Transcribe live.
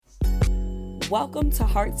Welcome to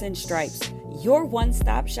Hearts and Stripes, your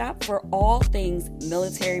one-stop shop for all things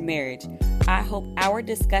military marriage. I hope our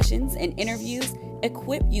discussions and interviews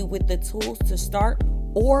equip you with the tools to start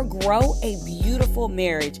or grow a beautiful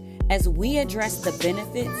marriage as we address the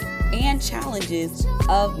benefits and challenges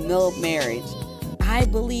of mil marriage. I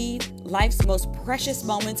believe life's most precious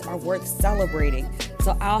moments are worth celebrating,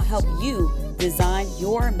 so I'll help you design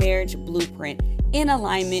your marriage blueprint in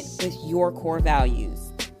alignment with your core values.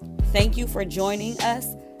 Thank you for joining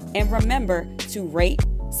us, and remember to rate,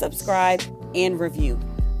 subscribe, and review.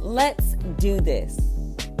 Let's do this.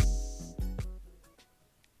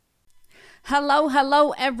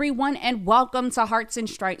 Hello, everyone, and welcome to Hearts and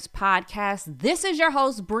Stripes podcast. This is your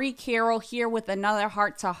host, Bree Carroll, here with another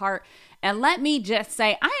Heart to Heart. And let me just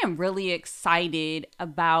say, I am really excited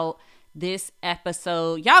about this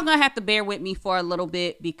episode. Y'all gonna have to bear with me for a little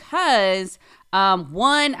bit because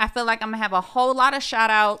one, I feel like I'm gonna have a whole lot of shout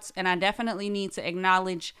outs, and I definitely need to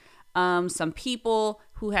acknowledge some people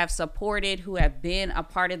who have supported, who have been a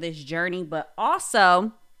part of this journey. But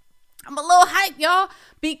also, I'm a little hyped, y'all,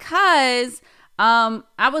 because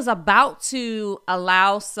I was about to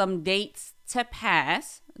allow some dates to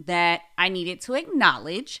pass that I needed to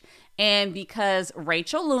acknowledge. And because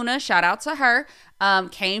Rachel Luna, shout out to her,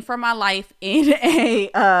 came from my life in a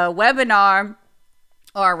webinar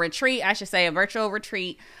or a retreat, I should say, a virtual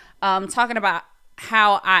retreat, talking about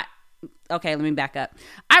how okay, let me back up.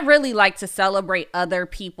 I really like to celebrate other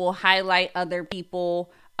people, highlight other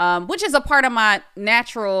people, which is a part of my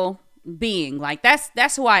natural being. Like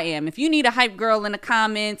that's who I am. If you need a hype girl in the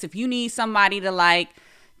comments, if you need somebody to like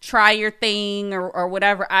try your thing or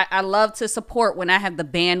whatever, I love to support when I have the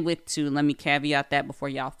bandwidth to. Let me caveat that before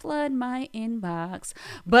y'all flood my inbox.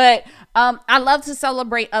 But I love to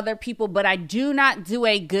celebrate other people, but I do not do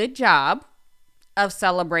a good job of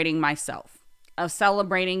celebrating myself, of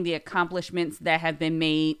celebrating the accomplishments that have been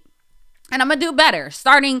made. And I'm going to do better,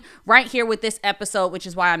 starting right here with this episode, which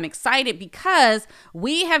is why I'm excited, because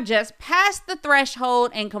we have just passed the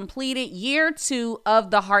threshold and completed year 2 of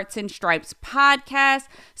the Hearts and Stripes podcast.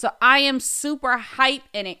 So I am super hyped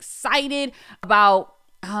and excited about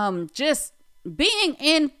just being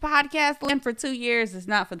in podcast land for 2 years. Is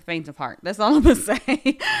not for the faint of heart. That's all I'm going to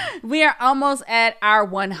say. We are almost at our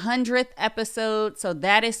 100th episode. So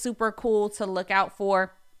that is super cool to look out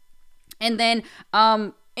for. And then,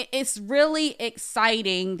 it's really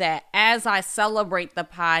exciting that as I celebrate the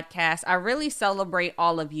podcast, I really celebrate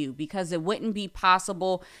all of you, because it wouldn't be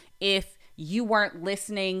possible if you weren't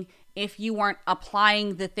listening, if you weren't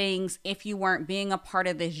applying the things, if you weren't being a part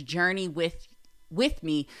of this journey with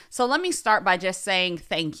me. So let me start by just saying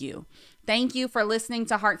thank you. Thank you for listening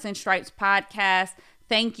to Hearts and Stripes podcast.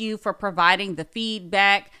 Thank you for providing the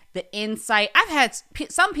feedback, the insight. I've had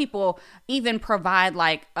some people even provide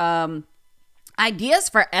like, ideas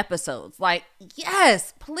for episodes. Like,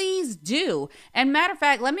 yes, please do. And matter of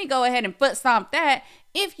fact, let me go ahead and foot stomp that.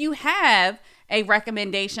 If you have a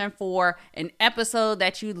recommendation for an episode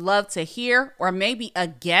that you'd love to hear, or maybe a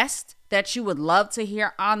guest that you would love to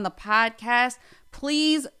hear on the podcast,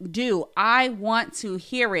 please do. I want to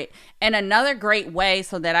hear it. And another great way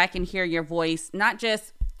so that I can hear your voice, not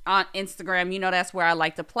just on Instagram, that's where I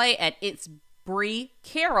like to play at It's Bree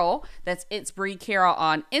Carroll. That's It's Bree Carroll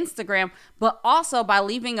on Instagram, but also by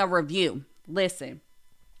leaving a review. Listen,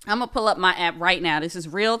 I'm gonna pull up my app right now. This is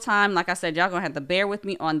real time. Like I said, y'all gonna have to bear with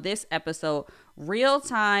me on this episode. Real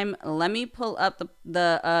time. Let me pull up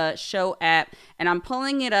the show app, and I'm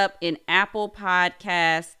pulling it up in Apple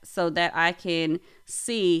Podcasts so that I can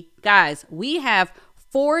see. Guys, we have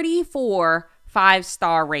 44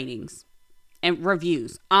 5-star ratings and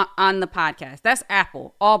reviews on the podcast. That's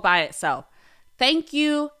Apple all by itself. Thank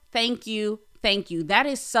you. That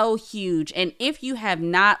is so huge. And if you have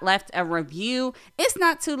not left a review, it's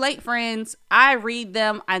not too late, friends. I read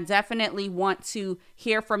them. I definitely want to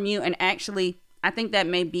hear from you. And actually, I think that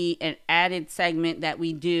may be an added segment that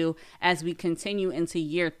we do as we continue into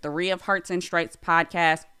year 3 of Hearts and Stripes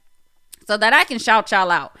podcast, so that I can shout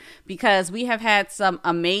y'all out, because we have had some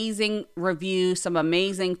amazing reviews, some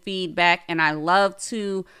amazing feedback, and I love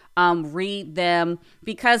to read them,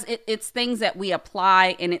 because it's things that we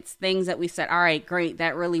apply, and it's things that we said, all right, great,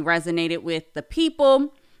 that really resonated with the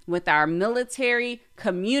people, with our military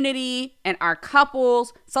community and our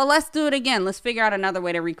couples. So let's do it again. Let's figure out another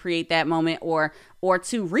way to recreate that moment, or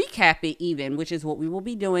to recap it even, which is what we will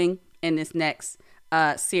be doing in this next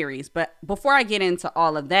series. But before I get into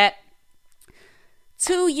all of that,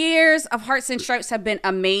 2 years of Hearts and Stripes have been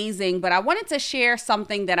amazing, but I wanted to share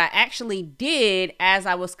something that I actually did as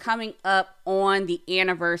I was coming up on the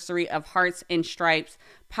anniversary of Hearts and Stripes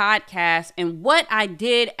podcast. And what I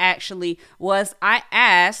did actually was I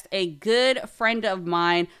asked a good friend of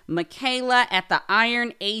mine, Michaela at the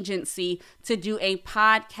Iron Agency, to do a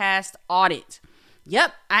podcast audit.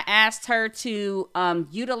 Yep, I asked her to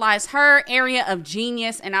utilize her area of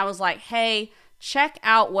genius, and I was like, hey, check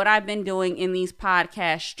out what I've been doing in these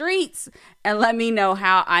podcast streets and let me know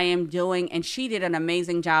how I am doing. And she did an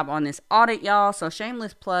amazing job on this audit, y'all. So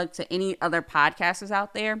shameless plug to any other podcasters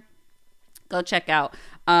out there. Go check out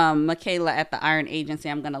Michaela at the Iron Agency.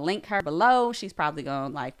 I'm going to link her below. She's probably going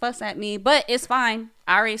to like fuss at me, but it's fine.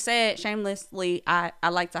 I already said shamelessly, I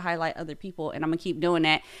like to highlight other people, and I'm going to keep doing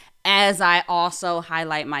that as I also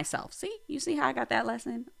highlight myself. See, you see how I got that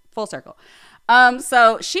lesson? Full circle.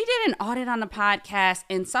 So she did an audit on the podcast,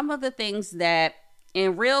 and some of the things that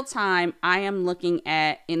in real time I am looking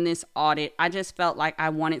at in this audit, I just felt like I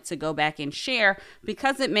wanted to go back and share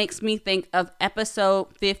because it makes me think of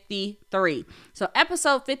episode 53. So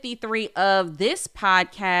episode 53 of this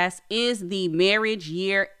podcast is the marriage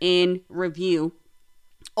year in review,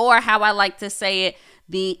 or how I like to say it,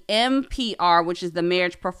 the MPR, which is the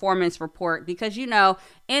marriage performance report, because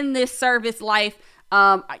in this service life,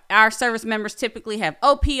 our service members typically have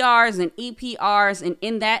OPRs and EPRs, and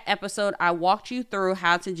in that episode, I walked you through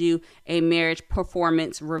how to do a marriage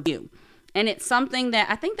performance review. And it's something that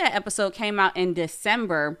I think that episode came out in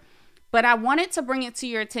December, but I wanted to bring it to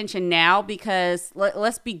your attention now because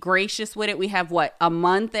let's be gracious with it. We have a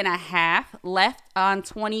month and a half left on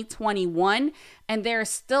 2021, and there's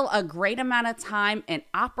still a great amount of time and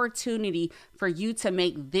opportunity for you to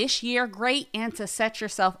make this year great and to set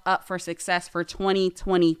yourself up for success for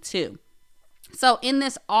 2022. So in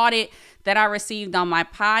this audit that I received on my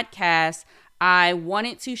podcast, I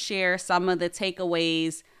wanted to share some of the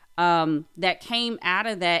takeaways that came out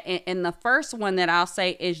of that. And the first one that I'll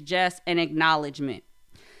say is just an acknowledgement.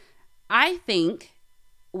 I think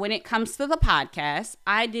when it comes to the podcast,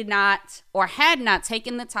 I did not or had not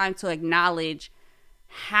taken the time to acknowledge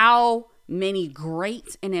how many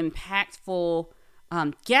great and impactful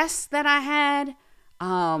guests that I had.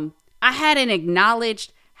 I hadn't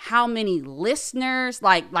acknowledged how many listeners,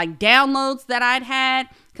 like downloads that I'd had,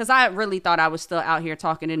 because I really thought I was still out here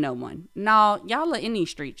talking to no one. No, y'all are in these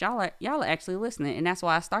streets. Y'all are actually listening. And that's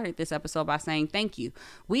why I started this episode by saying thank you.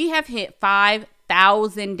 We have hit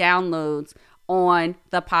 5,000 downloads on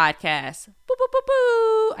the podcast. Boo, boo, boo,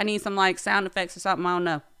 boo. I need some sound effects or something. I don't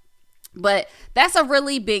know. But that's a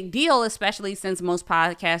really big deal, especially since most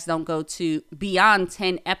podcasts don't go to beyond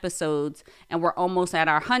 10 episodes, and we're almost at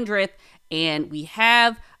our 100th, and we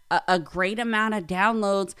have a great amount of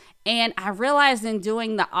downloads. And I realized in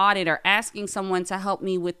doing the audit or asking someone to help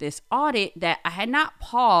me with this audit that I had not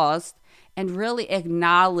paused and really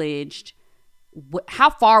acknowledged how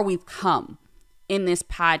far we've come in this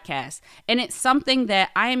podcast. And it's something that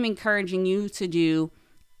I am encouraging you to do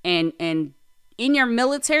and in your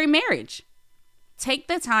military marriage. Take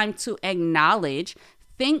the time to acknowledge,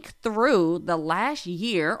 think through the last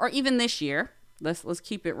year or even this year. Let's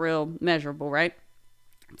keep it real measurable, right?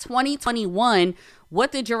 2021,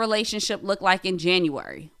 what did your relationship look like in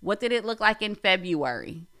January? What did it look like in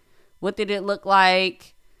February? What did it look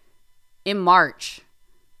like in March?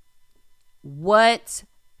 What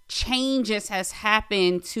changes has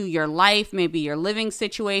happened to your life? Maybe your living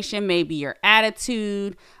situation, maybe your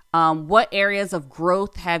attitude. What areas of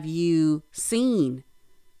growth have you seen,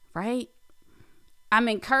 right? I'm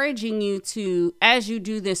encouraging you to, as you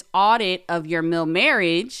do this audit of your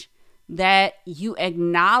marriage, that you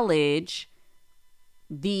acknowledge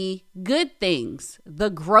the good things, the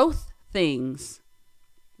growth things,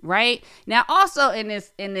 right? Now, also in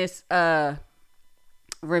this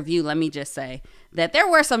review, let me just say that there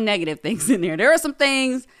were some negative things in there. There were some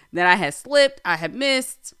things that I had slipped, I had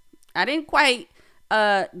missed, I didn't quite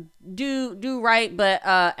do right, but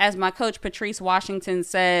as my coach Patrice Washington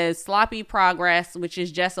says, sloppy progress, which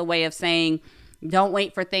is just a way of saying don't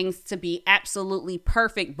wait for things to be absolutely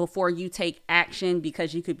perfect before you take action,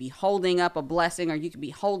 because you could be holding up a blessing, or you could be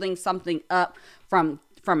holding something up from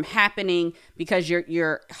happening because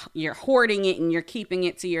you're hoarding it and you're keeping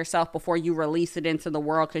it to yourself before you release it into the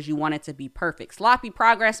world because you want it to be perfect. Sloppy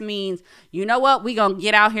progress means, you know what, we're going to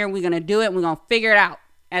get out here and we're going to do it and we're going to figure it out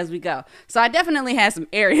as we go. So I definitely had some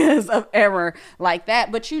areas of error like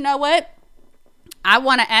that. But you know what? I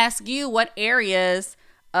want to ask you what areas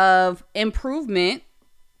of improvement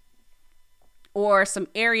or some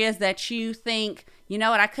areas that you think, you know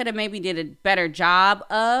what, I could have maybe did a better job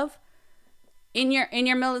of in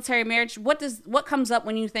your military marriage. What comes up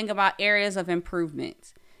when you think about areas of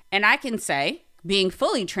improvement? And I can say, being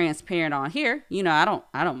fully transparent on here, I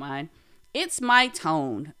don't mind. It's my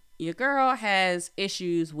tone. your girl has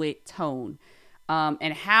issues with tone,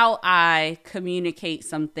 and how I communicate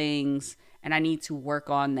some things, and I need to work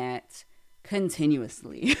on that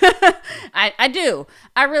continuously. I do.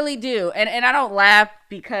 I really do. And I don't laugh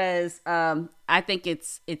because I think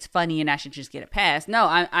it's funny and I should just get it passed. No,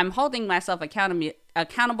 I'm holding myself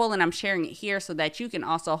accountable, and I'm sharing it here so that you can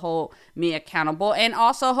also hold me accountable, and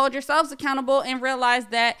also hold yourselves accountable, and realize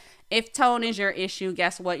that if tone is your issue,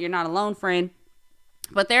 guess what? You're not alone, friend.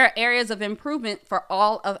 But there are areas of improvement for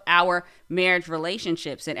all of our marriage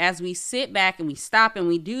relationships. And as we sit back and we stop and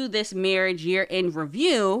we do this marriage year in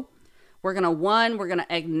review, we're going to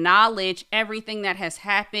acknowledge everything that has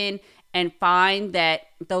happened and find that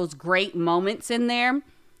those great moments in there.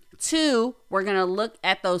 2, we're going to look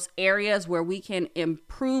at those areas where we can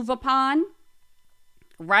improve upon,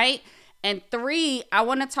 right? And 3, I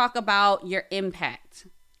want to talk about your impact.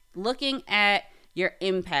 Looking at your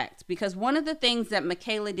impact, because one of the things that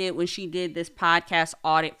Michaela did when she did this podcast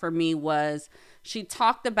audit for me was she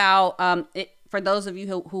talked about it. For those of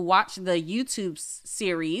you who watch the YouTube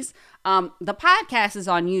series, the podcast is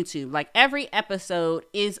on YouTube. Like, every episode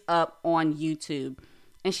is up on YouTube.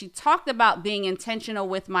 And she talked about being intentional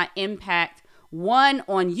with my impact, one,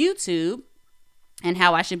 on YouTube, and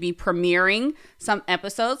how I should be premiering some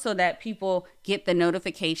episodes so that people get the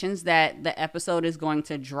notifications that the episode is going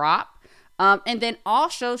to drop. And then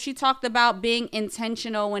also she talked about being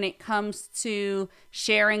intentional when it comes to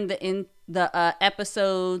sharing the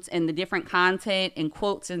episodes and the different content and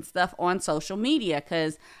quotes and stuff on social media.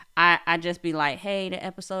 Because I just be like, hey, the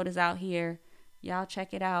episode is out here. Y'all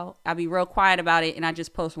check it out. I'll be real quiet about it, and I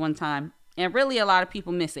just post one time. And really, a lot of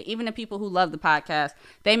people miss it. Even the people who love the podcast,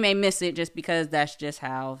 they may miss it just because that's just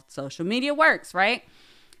how social media works, right?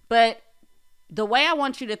 But the way I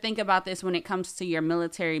want you to think about this when it comes to your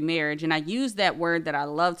military marriage, and I use that word that I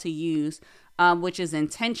love to use, which is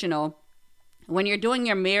intentional. When you're doing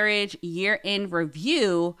your marriage year-end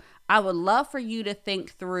review, I would love for you to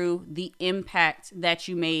think through the impact that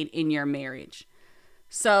you made in your marriage.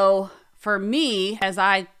 So for me, as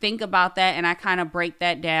I think about that and I kind of break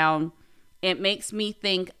that down, it makes me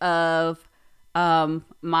think of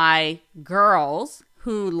my girls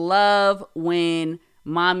who love when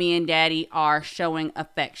mommy and daddy are showing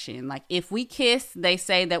affection. Like, if we kiss, they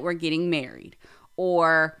say that we're getting married.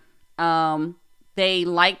 Or they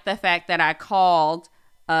like the fact that I called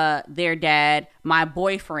their dad my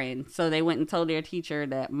boyfriend. So they went and told their teacher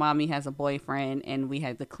that mommy has a boyfriend, and we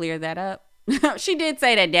had to clear that up. She did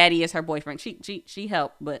say that daddy is her boyfriend. She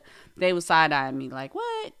helped, but they was side-eyeing me like,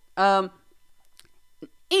 what?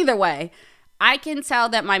 Either way, I can tell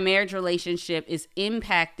that my marriage relationship is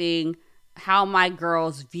impacting how my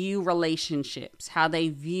girls view relationships, how they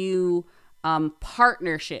view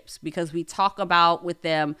partnerships, because we talk about with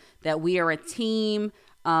them that we are a team,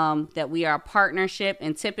 that we are a partnership.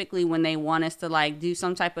 And typically when they want us to like do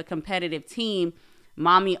some type of competitive team,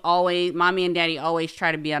 mommy and daddy always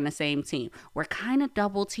try to be on the same team. We're kind of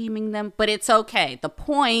double teaming them, but it's okay. The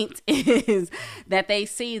point is that they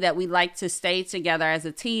see that we like to stay together as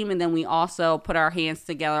a team. And then we also put our hands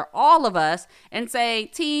together, all of us, and say,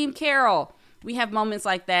 Team Carol. We have moments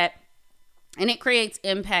like that, and it creates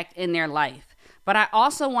impact in their life. But I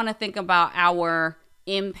also want to think about our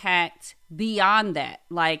impact beyond that.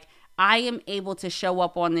 Like, I am able to show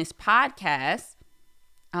up on this podcast,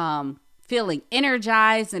 feeling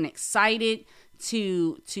energized and excited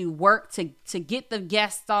to work to get the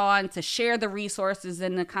guests on, to share the resources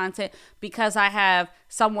and the content, because I have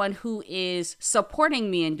someone who is supporting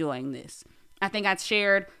me in doing this. I think I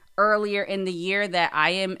shared earlier in the year that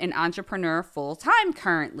I am an entrepreneur full-time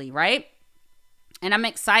currently, right? And I'm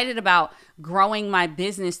excited about growing my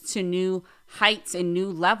business to new heights and new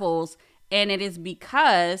levels. And it is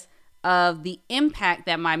because of the impact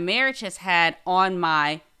that my marriage has had on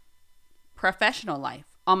my professional life,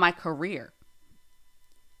 on my career.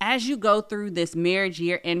 As you go through this marriage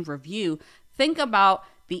year in review, think about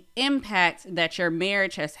the impact that your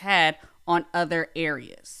marriage has had on other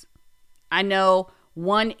areas. I know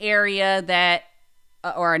one area that,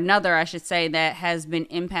 or another, I should say, that has been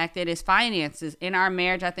impacted is finances. In our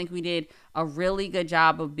marriage, I think we did a really good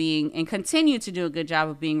job of being, and continue to do a good job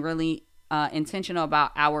of being really intentional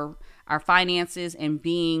about our finances and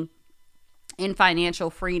being in financial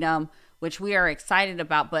freedom, which we are excited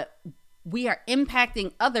about. But we are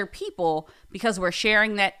impacting other people because we're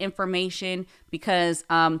sharing that information. Because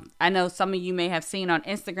I know some of you may have seen on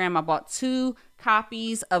Instagram, I bought 2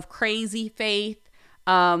 copies of Crazy Faith.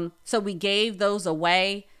 So we gave those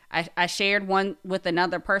away. I shared one with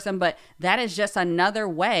another person, but that is just another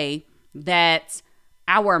way that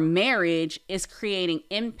our marriage is creating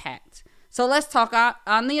impact. So let's talk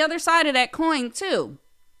on the other side of that coin too.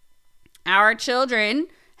 Our children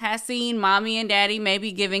have seen mommy and daddy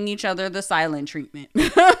maybe giving each other the silent treatment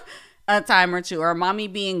a time or two, or mommy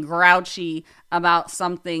being grouchy about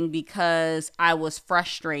something because I was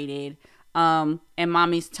frustrated, and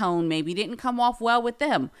mommy's tone maybe didn't come off well with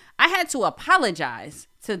them. I had to apologize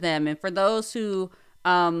to them. And for those who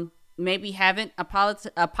maybe haven't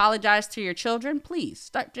apologized to your children, please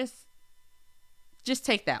start just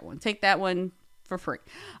take that one. Take that one for free.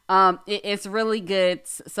 It's really good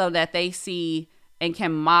so that they see and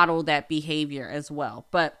can model that behavior as well.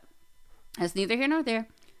 But that's neither here nor there.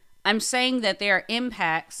 I'm saying that there are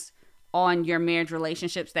impacts on your marriage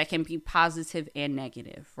relationships that can be positive and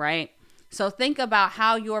negative, right? So think about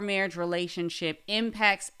how your marriage relationship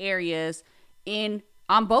impacts areas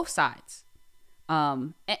on both sides.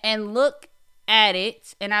 And look at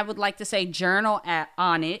it, and I would like to say journal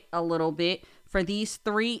on it a little bit for these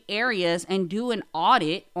 3 areas and do an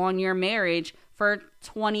audit on your marriage for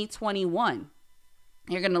 2021.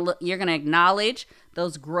 You're going to acknowledge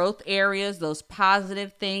those growth areas, those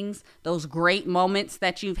positive things, those great moments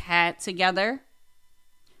that you've had together.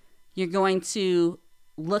 You're going to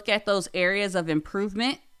look at those areas of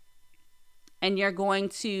improvement, and you're going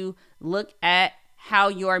to look at how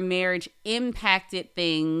your marriage impacted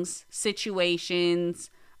things, situations,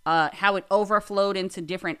 how it overflowed into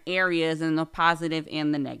different areas in the positive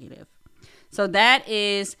and the negative. So that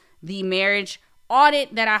is the marriage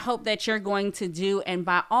audit that I hope that you're going to do. And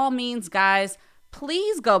by all means, guys,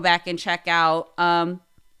 please go back and check out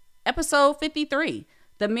episode 53,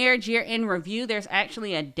 the marriage year in review. There's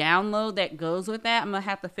actually a download that goes with that. I'm going to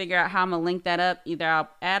have to figure out how I'm going to link that up. Either I'll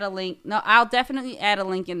add a link. No, I'll definitely add a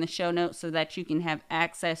link in the show notes so that you can have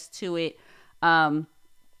access to it.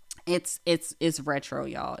 It's retro,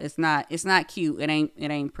 y'all. It's not cute. It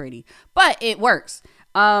ain't pretty, but it works.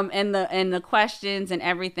 And the questions and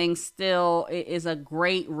everything still is a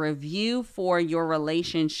great review for your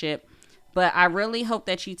relationship. But I really hope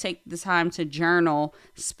that you take the time to journal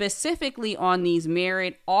specifically on these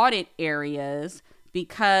marriage audit areas,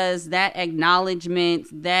 because that acknowledgement,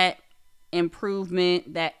 that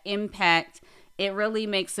improvement, that impact, it really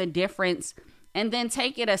makes a difference. And then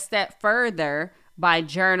take it a step further by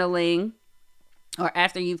journaling, or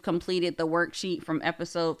after you've completed the worksheet from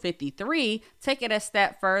episode 53, take it a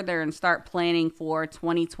step further and start planning for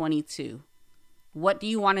 2022. What do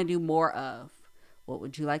you want to do more of? What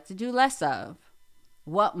would you like to do less of?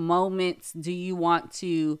 What moments do you want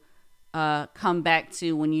to come back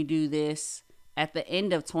to when you do this at the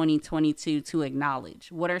end of 2022 to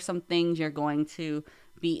acknowledge? What are some things you're going to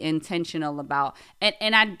be intentional about?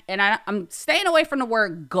 I'm staying away from the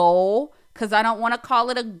word goal, because I don't want to call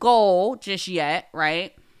it a goal just yet,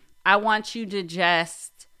 right? I want you to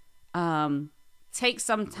just take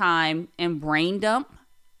some time and brain dump,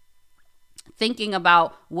 thinking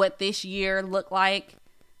about what this year looked like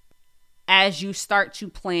as you start to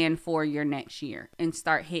plan for your next year and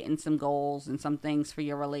start hitting some goals and some things for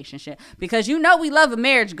your relationship. Because we love a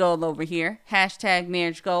marriage goal over here,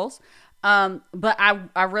 #marriage goals. But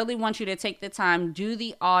I really want you to take the time, do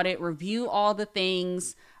the audit, review all the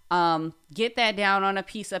things, get that down on a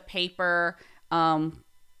piece of paper, and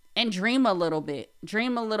dream a little bit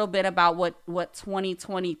about what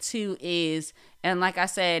 2022 is. And like I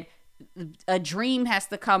said, a dream has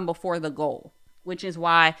to come before the goal, which is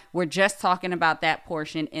why we're just talking about that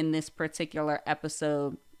portion in this particular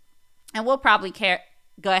episode. And we'll probably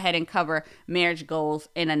go ahead and cover marriage goals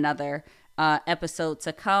in another episode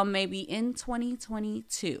to come, maybe in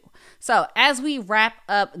 2022. So as we wrap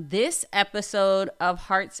up this episode of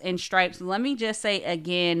Hearts and Stripes, let me just say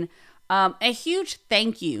again, a huge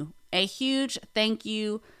thank you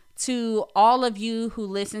to all of you who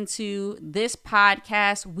listen to this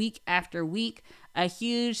podcast week after week. A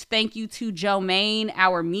huge thank you to Joe Main,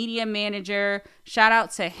 our media manager. Shout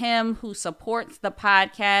out to him who supports the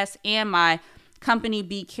podcast and my company,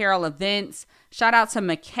 B. Carroll Events. Shout out to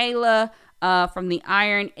Michaela from the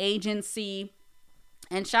Iron Agency.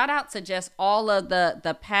 And shout out to just all of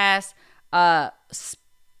the past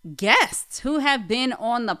guests who have been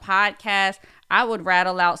on the podcast. I would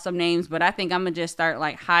rattle out some names, but I think I'm going to just start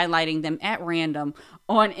highlighting them at random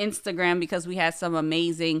on Instagram, because we had some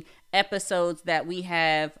amazing episodes that we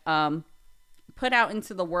have put out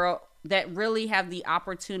into the world that really have the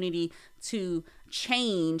opportunity to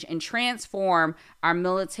change and transform our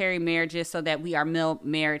military marriages so that we are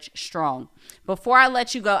marriage strong. Before I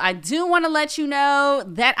let you go, I do want to let you know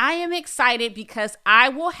that I am excited because I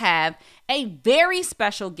will have a very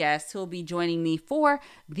special guest who will be joining me for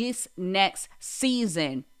this next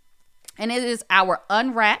season. And it is our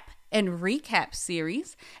Unwrap and recap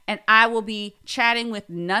series. And I will be chatting with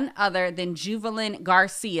none other than Juvelyn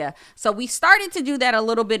Garcia. So we started to do that a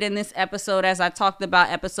little bit in this episode, as I talked about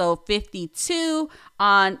episode 52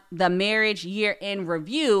 on the marriage year-end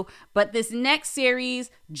review. But this next series,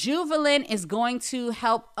 Juvelyn is going to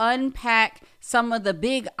help unpack some of the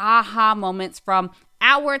big aha moments from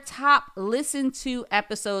our top listened to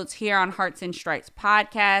episodes here on Hearts and Stripes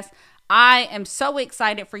podcast. I am so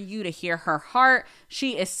excited for you to hear her heart.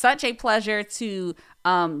 She is such a pleasure to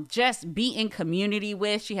just be in community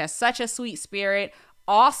with. She has such a sweet spirit.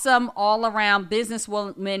 Awesome all around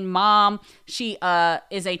businesswoman, mom. She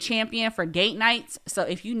is a champion for date nights. So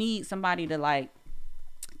if you need somebody to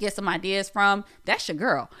get some ideas from, that's your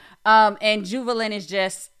girl. And Juvelyn is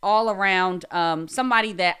just all around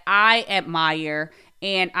somebody that I admire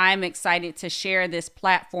and I'm excited to share this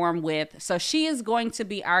platform with. So she is going to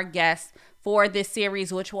be our guest for this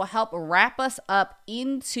series, which will help wrap us up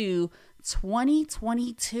into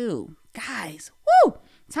 2022. Guys, woo!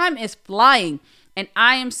 Time is flying. And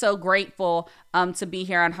I am so grateful to be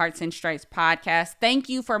here on Hearts and Stripes podcast. Thank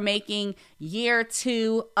you for making year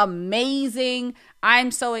 2 amazing. I'm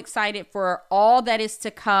so excited for all that is to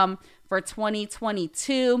come for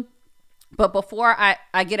 2022. But before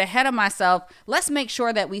I get ahead of myself, let's make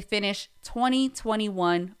sure that we finish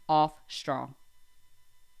 2021 off strong.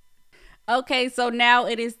 Okay, so now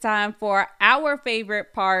it is time for our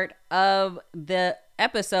favorite part of the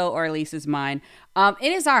episode, or at least it's mine.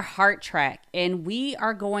 It is our heart track, and we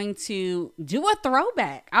are going to do a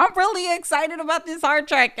throwback. I'm really excited about this heart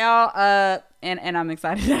track, y'all. And I'm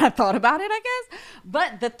excited that I thought about it, I guess.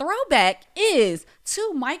 But the throwback is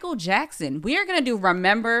to Michael Jackson. We are going to do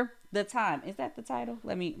Remember the Time. Is that the title?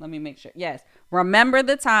 Let me make sure. Yes. Remember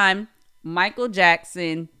the Time, Michael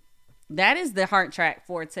Jackson. That is the heart track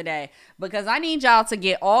for today, because I need y'all to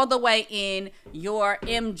get all the way in your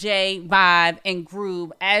MJ vibe and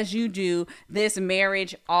groove as you do this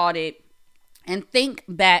marriage audit and think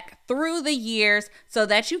back through the years so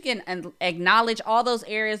that you can acknowledge all those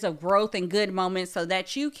areas of growth and good moments, so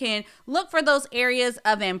that you can look for those areas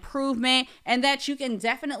of improvement, and that you can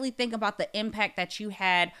definitely think about the impact that you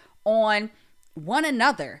had on one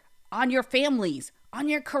another, on your families, on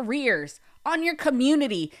your careers, on your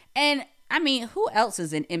community. And I mean, who else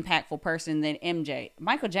is an impactful person than MJ?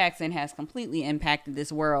 Michael Jackson has completely impacted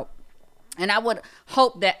this world. And I would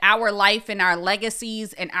hope that our life and our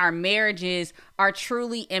legacies and our marriages are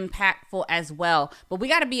truly impactful as well. But we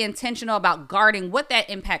got to be intentional about guarding what that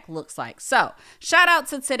impact looks like. So shout out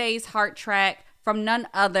to today's heart track from none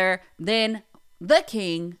other than the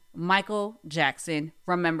King, Michael Jackson.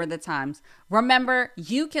 Remember the Times. Remember,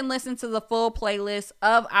 you can listen to the full playlist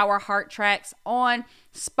of our heart tracks on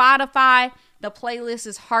Spotify. The playlist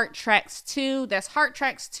is Heart Tracks 2. That's Heart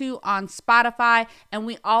Tracks 2 on Spotify. And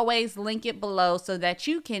we always link it below so that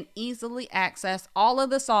you can easily access all of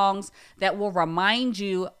the songs that will remind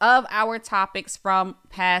you of our topics from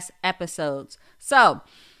past episodes. So,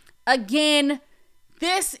 again,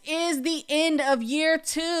 this is the end of year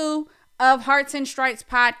 2 of Hearts and Stripes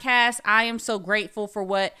podcast. I am so grateful for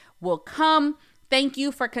what will come. Thank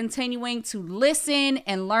you for continuing to listen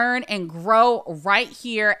and learn and grow right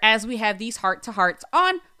here as we have these heart to hearts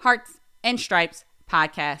on Hearts and Stripes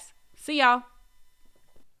podcast. See y'all.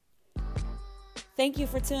 Thank you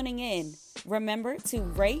for tuning in. Remember to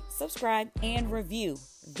rate, subscribe, and review.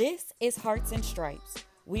 This is Hearts and Stripes.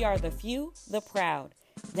 We are the few, the proud,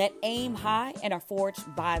 that aim high and are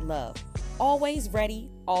forged by love. Always ready,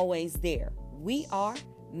 always there. We are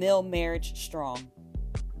Mill Marriage Strong.